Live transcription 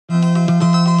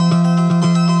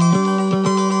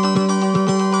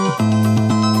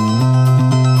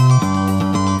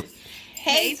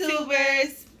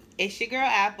It's your girl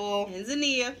Apple and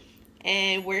Zania,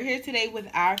 and we're here today with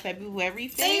our February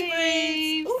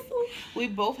favorites. We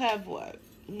both have what?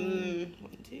 1,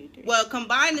 2, 3. Well,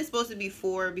 combined is supposed to be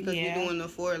 4 because we're doing the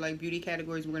 4 like beauty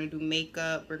categories. We're gonna do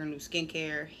makeup, we're gonna do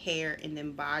skincare, hair, and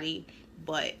then body.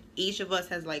 But each of us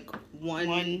has like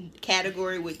one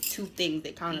category with 2 things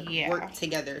that kind of work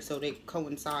together, so they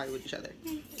coincide with each other.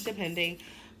 Depending.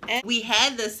 And we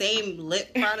had the same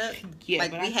lip product.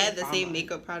 But we had the same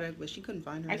makeup product, but she couldn't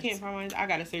find hers. I can't find mine. I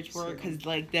gotta search for it because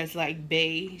like that's like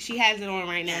Bae. She has it on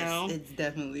right now. Yes, it's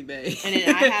definitely Bae. And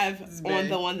then I have on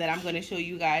the one that I'm gonna show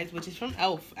you guys, which is from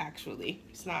Elf. Actually,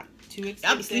 it's not too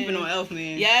expensive. I'm sleeping on Elf,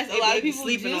 man. Yes, a lot of people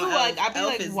sleeping on Elf. Like I be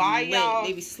Elf like, why y'all?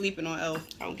 They be sleeping on Elf.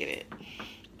 I don't get it.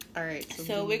 All right,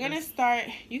 so we're gonna start.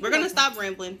 We're gonna stop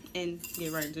rambling and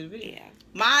get right into the video. Yeah.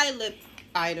 My lip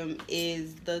item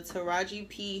is the Taraji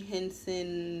P.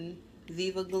 Henson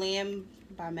Viva Glam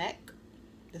by MAC.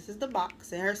 This is the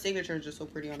box, and her signature is just so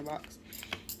pretty on the box.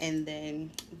 And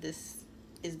then this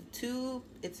is the tube.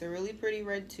 It's a really pretty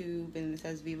red tube, and it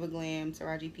says Viva Glam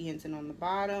Taraji P. Henson on the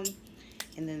bottom.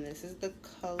 And then this is the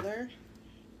color.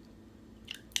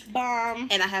 Bomb.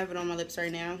 And I have it on my lips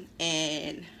right now,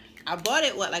 and I bought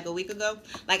it, like a week ago.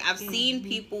 Like, I've seen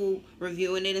people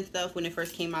reviewing it and stuff when it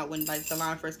first came out. When, like, the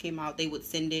line first came out, they would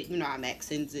send it. You know how MAC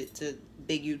sends it to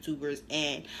big YouTubers.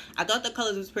 And I thought the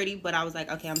colors was pretty, but I was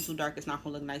like, okay, I'm too dark. It's not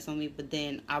going to look nice on me. But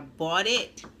then I bought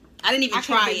it. I didn't even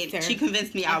try it. She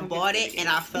convinced me. I bought it, and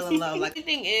I fell in love. Like, the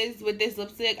thing is, with this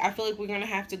lipstick, I feel like we're going to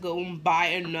have to go and buy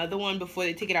another one before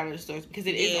they take it out of the stores. Because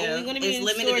it is only going to be in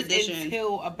limited edition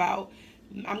until about...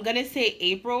 I'm gonna say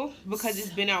April because it's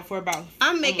been out for about.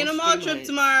 I'm making a mall trip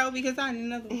tomorrow because I need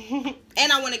another one.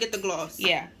 And I want to get the gloss.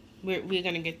 Yeah, we're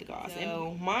gonna get the gloss.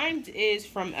 So mine is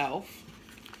from Elf,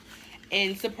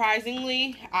 and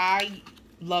surprisingly, I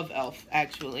love Elf.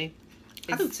 Actually,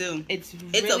 I do too. It's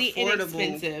really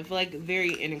inexpensive, like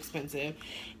very inexpensive.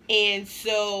 And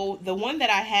so the one that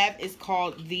I have is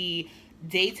called the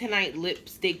Day to Night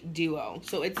Lipstick Duo.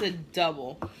 So it's a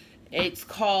double. It's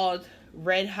called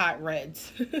Red Hot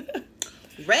Reds.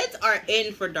 Reds are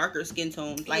in for darker skin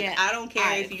tones. Like, I don't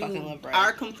care if you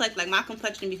are complex, like my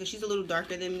complexion, because she's a little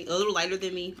darker than me, a little lighter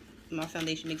than me. My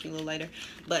foundation makes me a little lighter,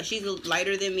 but she's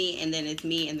lighter than me, and then it's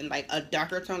me, and then like a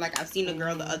darker tone. Like, I've seen a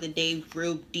girl the other day,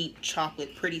 real deep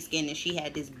chocolate, pretty skin, and she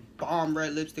had this bomb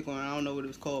red lipstick on. I don't know what it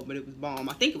was called, but it was bomb.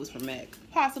 I think it was from MAC.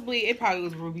 Possibly. It probably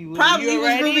was Ruby Woo. Probably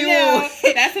was Ruby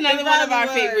Woo. That's another one of our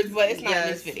favorites, but it's not in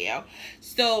this video.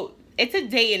 So it's a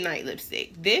day and night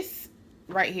lipstick. This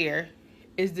right here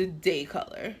is the day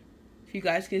color. If you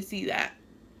guys can see that.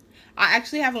 I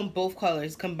actually have them both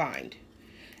colors combined.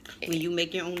 When you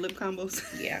make your own lip combos.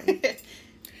 Yeah.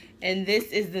 And this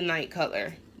is the night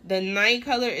color. The night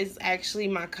color is actually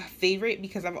my favorite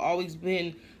because I've always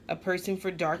been a person for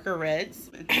darker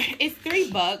reds. It's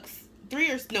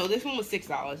 $3. No, this one was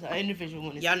 $6. An individual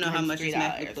one is y'all know how much this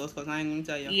MAC lip gloss costs. I ain't gonna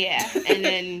tell you. Yeah. And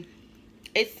then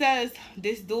it says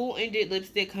this dual-ended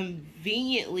lipstick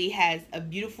conveniently has a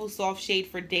beautiful soft shade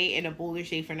for day and a bolder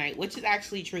shade for night, which is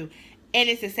actually true. And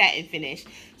it's a satin finish.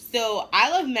 So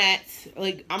I love mattes.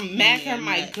 Like, mattes are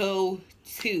my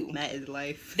go-to. Matte is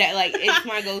life. That, like, it's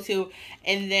my go-to.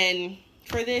 And then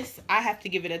for this, I have to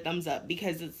give it a thumbs up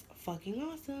because it's fucking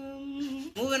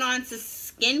awesome. Moving on to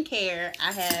skincare,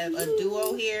 I have a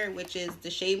duo here, which is the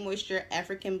Shea Moisture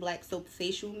African Black Soap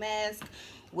Facial Mask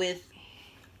with,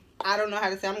 I don't know how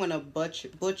to say. I'm gonna butcher.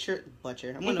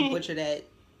 I'm gonna butcher that.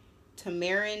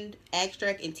 Tamarind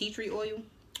extract and tea tree oil.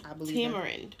 I believe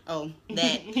tamarind. Oh,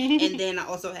 that. And then I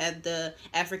also have the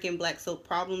African Black Soap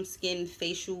Problem Skin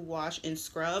Facial Wash and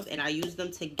Scrub, and I use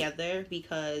them together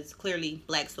because clearly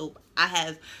black soap. I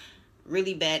have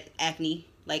really bad acne.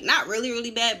 Like, not really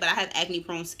bad, but I have acne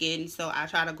prone skin, so I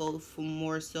try to go for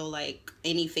more so like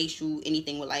any facial,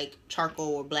 anything with like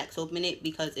charcoal or black soap in it,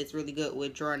 because it's really good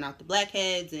with drawing out the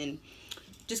blackheads and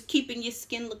just keeping your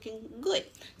skin looking good.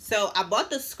 So I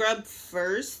bought the scrub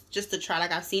first just to try.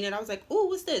 Like, I've seen it, I was like, oh,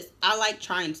 what's this? I like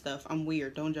trying stuff. I'm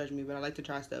weird, don't judge me, but I like to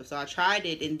try stuff. So I tried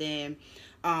it, and then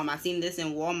I seen this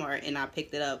in Walmart, and I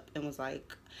picked it up and was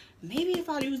like, maybe if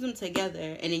I use them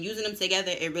together. And then using them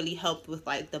together, it really helped with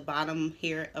like the bottom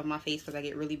here of my face because I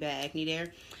get really bad acne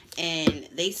there. And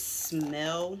they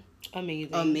smell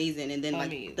amazing. And then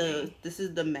like this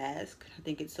is the mask. I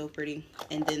think it's so pretty.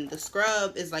 And then the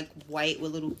scrub is like white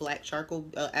with little black charcoal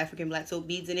African black soap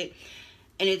beads in it.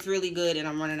 And it's really good, and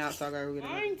I'm running out, so I gotta get it.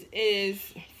 Mine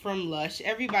is from Lush.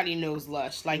 Everybody knows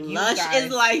Lush. Like, Lush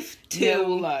is life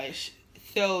too. Lush.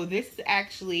 So this is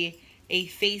actually a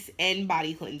face and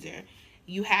body cleanser.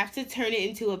 you have to turn it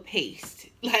into a paste.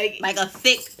 Like a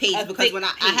thick paste. A because thick when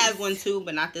I paste. have one too,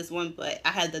 but not this one, but I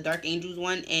had the Dark Angels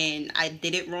one, and I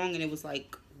did it wrong, and it was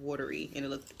like watery, and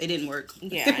it didn't work.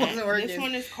 Yeah, It wasn't working. this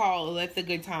one is called Let the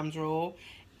Good Times Roll.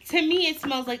 To me, it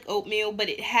smells like oatmeal, but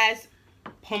it has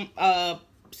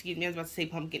excuse me, I was about to say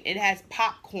pumpkin. It has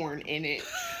popcorn in it,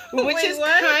 which is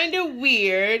kind of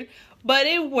weird, but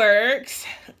it works.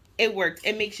 It works.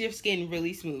 It makes your skin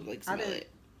really smooth. Like, smell it.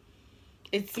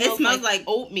 It smells like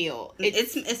oatmeal. It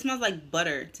smells like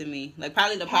butter to me. Like,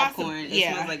 probably the popcorn. It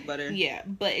smells like butter. Yeah,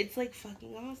 but it's like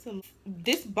fucking awesome.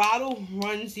 This bottle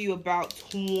runs you about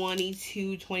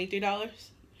 $22-$23.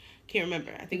 Can't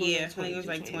remember. I think it was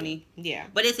like 20. Yeah,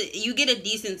 but you get a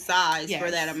decent size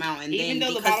for that amount, and even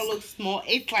though the bottle looks small,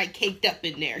 it's like caked up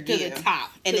in there to the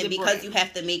top. And then because you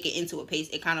have to make it into a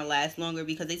paste, it kind of lasts longer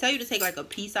because they tell you to take like a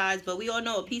pea size, but we all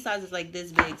know a pea size is like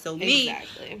this big. So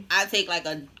I take like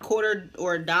a quarter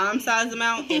or a dime size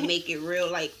amount and make it real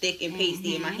like thick and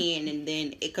pasty in my hand, and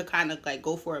then it could kind of like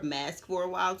go for a mask for a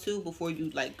while too before you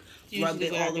like rub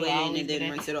it all the way in and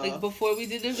then rinse it off. Like before we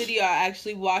did the video, I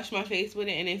actually washed my face with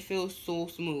it, and it feels so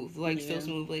smooth, so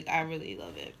smooth. Like, I really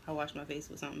love it. I wash my face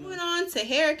with something. Moving on to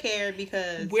hair care,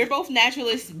 because we're both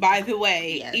naturalists, by the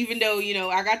way. Yes. Even though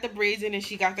I got the braids in and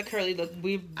she got the curly look,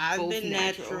 I've been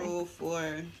natural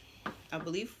for, I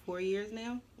believe, 4 years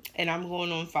now. And I'm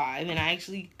going on 5. And I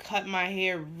actually cut my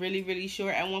hair really, really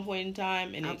short at one point in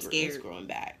time, and it's growing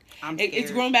back.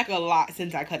 It's grown back a lot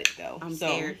since I cut it, though. I'm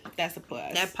scared. That's a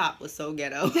plus. That pop was so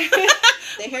ghetto.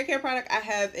 The hair care product I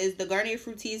have is the Garnier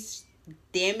Fructis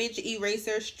Damage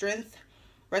Eraser Strength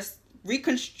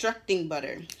Reconstructing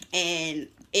Butter. And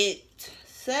it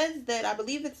says that, I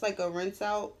believe it's like a rinse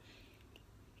out.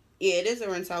 Yeah, it is a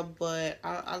rinse out, but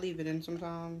I leave it in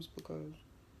sometimes because,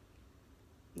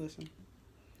 listen,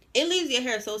 it leaves your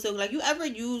hair so silky. Like, you ever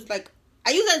use, like,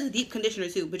 I use that as a deep conditioner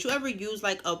too, but you ever use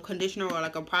like a conditioner or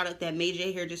like a product that made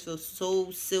your hair just feel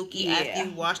so silky after you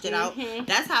washed it out?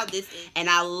 That's how this is. And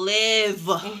I live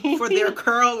for their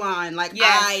curl line. Like,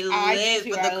 I live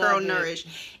for the Curl Nourish.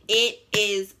 It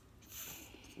is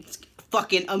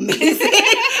fucking amazing.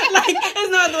 Like, there's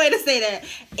no other way to say that.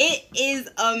 It is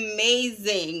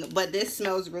amazing. But this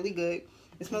smells really good.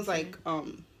 It smells like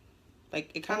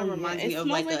it kind of reminds me of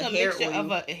like a hair mixture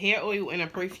oil. of a hair oil and a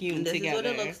perfume and this together.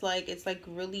 This is what it looks like. It's like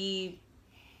really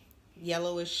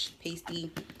yellowish, pasty.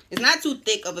 It's not too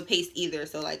thick of a paste either,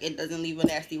 so like it doesn't leave a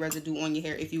nasty residue on your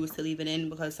hair if you was to leave it in,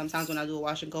 because sometimes when I do a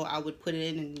wash and go, I would put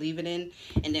it in and leave it in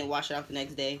and then wash it out the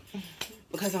next day.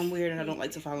 Because I'm weird and I don't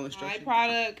like to follow instructions. My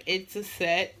product, it's a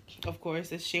set, of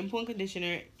course. It's shampoo and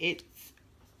conditioner. It's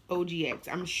OGX.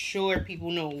 I'm sure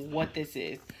people know what this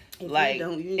is.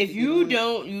 If you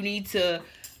don't, you need to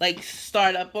like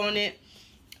start up on it.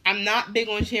 I'm not big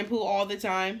on shampoo all the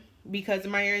time because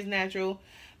my hair is natural,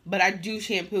 but I do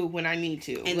shampoo when I need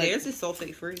to. And theirs is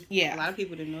sulfate free. Yeah, a lot of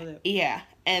people didn't know that. Yeah,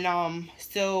 and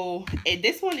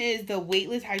this one is the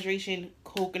Weightless Hydration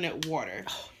Coconut Water.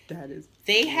 Oh, that is.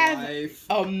 They have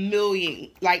a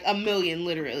million,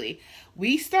 literally.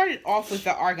 We started off with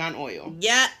the argan oil.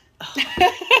 Yeah.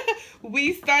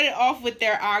 We started off with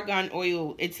their argan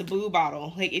oil. It's a blue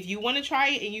bottle. Like, if you want to try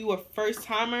it and you a first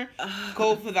timer,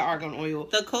 go for the argan oil.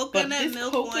 The coconut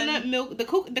milk the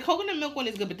coconut milk one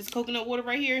is good, but this coconut water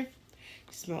right here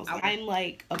smells. I'm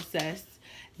like obsessed.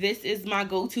 This is my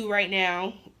go-to right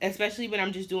now, especially when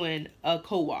I'm just doing a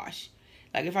co-wash.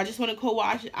 Like, if I just want to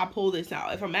co-wash, I pull this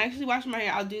out. If I'm actually washing my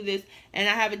hair, I'll do this. And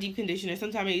I have a deep conditioner.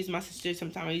 Sometimes I use my sister's,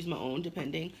 sometimes I use my own,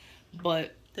 depending.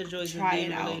 But the joys try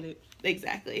it out. Related.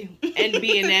 Exactly. And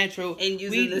being natural. And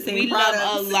using the same products. We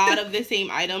love a lot of the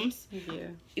same items. Yeah.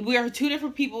 We are two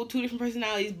different people, two different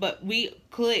personalities, but we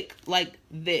click like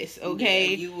this, okay?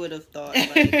 Yeah, you would have thought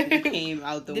like we came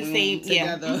out the womb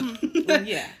together. Yeah.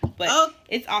 Yeah. But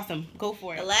it's awesome. Go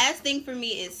for it. The last thing for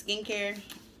me is skincare.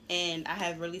 And I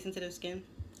have really sensitive skin.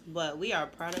 But we are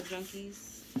product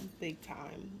junkies. Big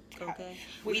time. Okay.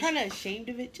 We're kind of ashamed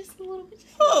of it just a little bit.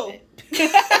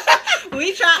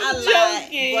 We try a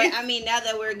lot. But I mean, now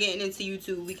that we're getting into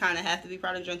YouTube, we kind of have to be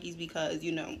product junkies because,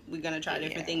 you know, we're going to try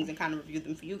different things and kind of review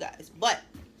them for you guys. But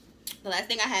the last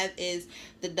thing I have is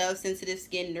the Dove Sensitive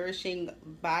Skin Nourishing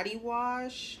Body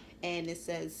Wash. And it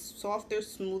says softer,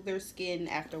 smoother skin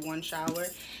after one shower.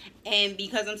 And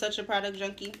because I'm such a product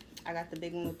junkie, I got the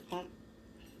big one with the pump.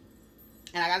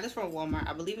 And I got this from Walmart.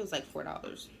 I believe it was like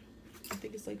 $4. I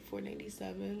think it's like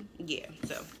 $4.97. Yeah,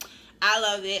 so I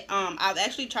love it. I've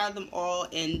actually tried them all,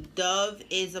 and Dove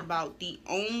is about the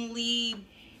only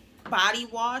body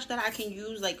wash that I can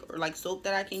use, like soap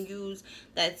that I can use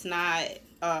that's not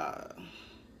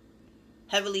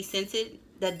heavily scented,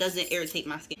 that doesn't irritate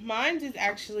my skin. Mine is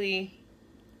actually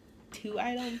 2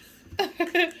 items.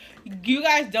 You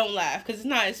guys don't laugh because it's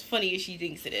not as funny as she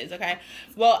thinks it is, okay?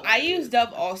 Well, I use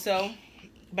Dove also,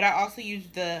 but I also use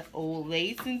the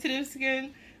Olay Sensitive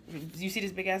Skin. You see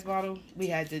this big ass bottle? We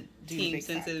had to do Team big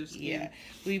Sensitive Skin.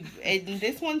 Yeah. And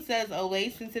this one says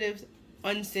Olay Sensitive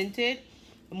Unscented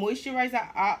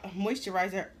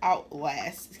Moisturizer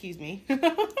Outlast. Excuse me.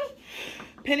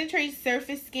 Penetrates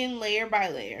surface skin layer by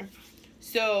layer.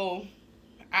 So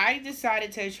I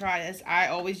decided to try this. I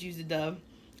always use the Dove.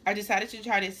 I decided to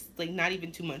try this like not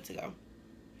even 2 months ago.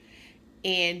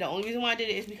 And the only reason why I did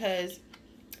it is because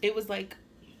it was like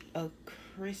a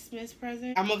Christmas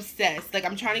present. I'm obsessed. Like,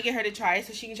 I'm trying to get her to try it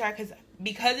so she can try it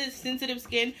because it's sensitive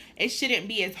skin, it shouldn't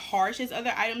be as harsh as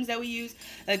other items that we use.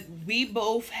 Like, we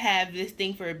both have this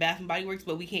thing for Bath and Body Works,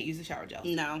 but we can't use the shower gel.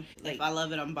 No. Like, if I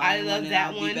love it, I'm buying one. I love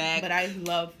that one, but I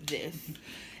love this.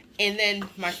 And then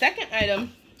my second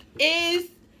item is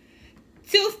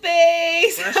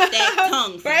toothpaste. Brush that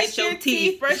tongue. Brush your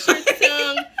teeth. Brush your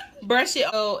tongue. Brush it.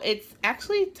 Oh, it's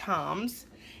actually Tom's.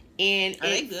 And are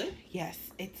they good? Yes,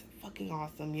 it's fucking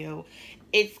awesome, yo.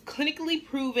 It's clinically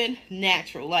proven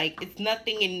natural. Like, it's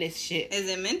nothing in this shit. Is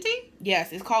it minty?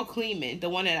 Yes, it's called Clean Mint, the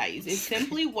one that I use. It's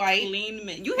simply white. Clean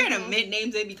Mint. You hear the mint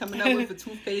names they be coming up with for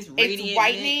toothpaste? Radiant it's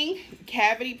whitening, mint.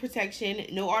 Cavity protection,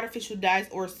 no artificial dyes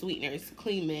or sweeteners.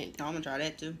 Clean Mint. Oh, I'm gonna try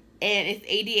that too. And it's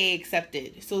ADA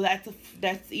accepted, so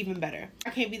that's even better.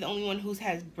 I can't be the only one who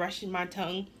has brushed my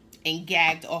tongue and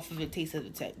gagged off of the taste of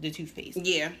the toothpaste.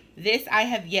 Yeah. This I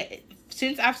have yet,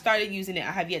 since I've started using it,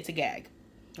 I have yet to gag.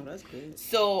 Oh, that's good.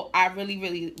 So I really,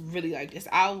 really, really like this.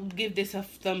 I'll give this a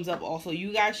thumbs up also.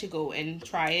 You guys should go and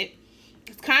try it.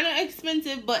 It's kind of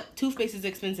expensive, but toothpaste is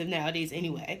expensive nowadays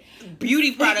anyway.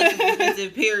 Beauty products is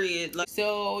expensive, period. Like,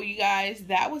 so, you guys,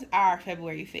 that was our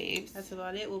February faves. That's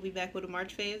about it. We'll be back with a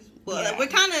March faves. Well, yeah. We're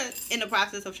kind of in the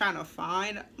process of trying to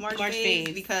find March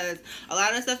faves because a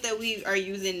lot of stuff that we are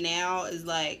using now is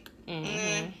like,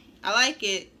 I like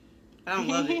it. I don't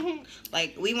love it.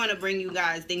 Like, we want to bring you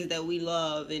guys things that we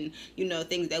love and, you know,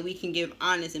 things that we can give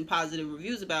honest and positive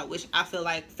reviews about, which I feel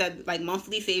like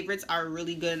monthly favorites are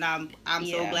really good. And I'm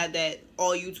so glad that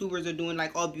all YouTubers are doing,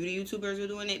 like, all beauty YouTubers are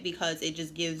doing it, because it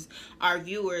just gives our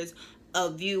viewers a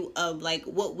view of like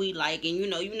what we like. And you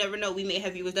know, you never know, we may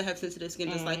have viewers that have sensitive skin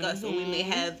just like us, or we may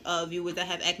have viewers that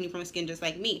have acne prone skin just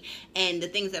like me, and the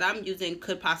things that I'm using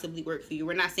could possibly work for you.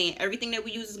 We're not saying everything that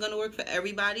we use is going to work for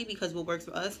everybody, because what works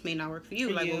for us may not work for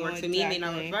you, like what works for me may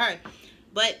not work for her.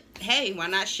 But hey, why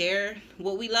not share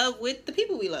what we love with the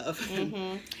people we love?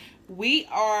 We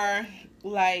are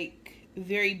like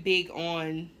very big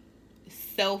on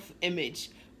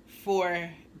self-image for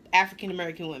African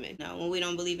American women. No, when we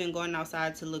don't believe in going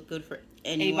outside to look good for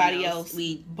anybody else,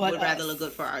 we would rather look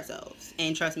good for ourselves.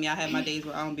 And trust me, I have my days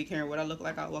where I don't be caring what I look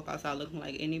like. I walk outside looking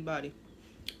like anybody.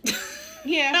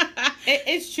 Yeah,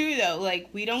 it's true though. Like,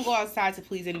 we don't go outside to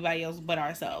please anybody else but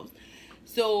ourselves.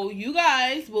 So you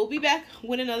guys, we'll be back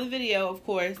with another video, of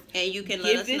course. And you can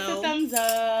let us know. Give this a thumbs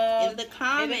up in the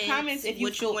comments if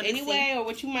you feel anyway or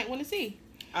what you might want to see.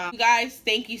 You guys,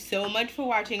 thank you so much for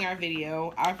watching our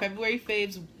video. Our February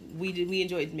faves. We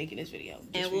enjoyed making this video.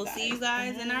 And we'll see you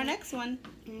guys in our next one.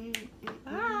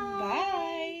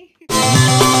 Bye.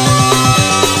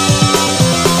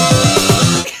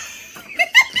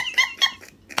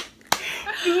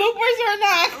 Bloopers or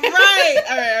not? Right.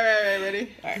 All right.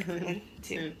 Ready? All right. 1,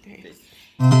 2,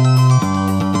 3.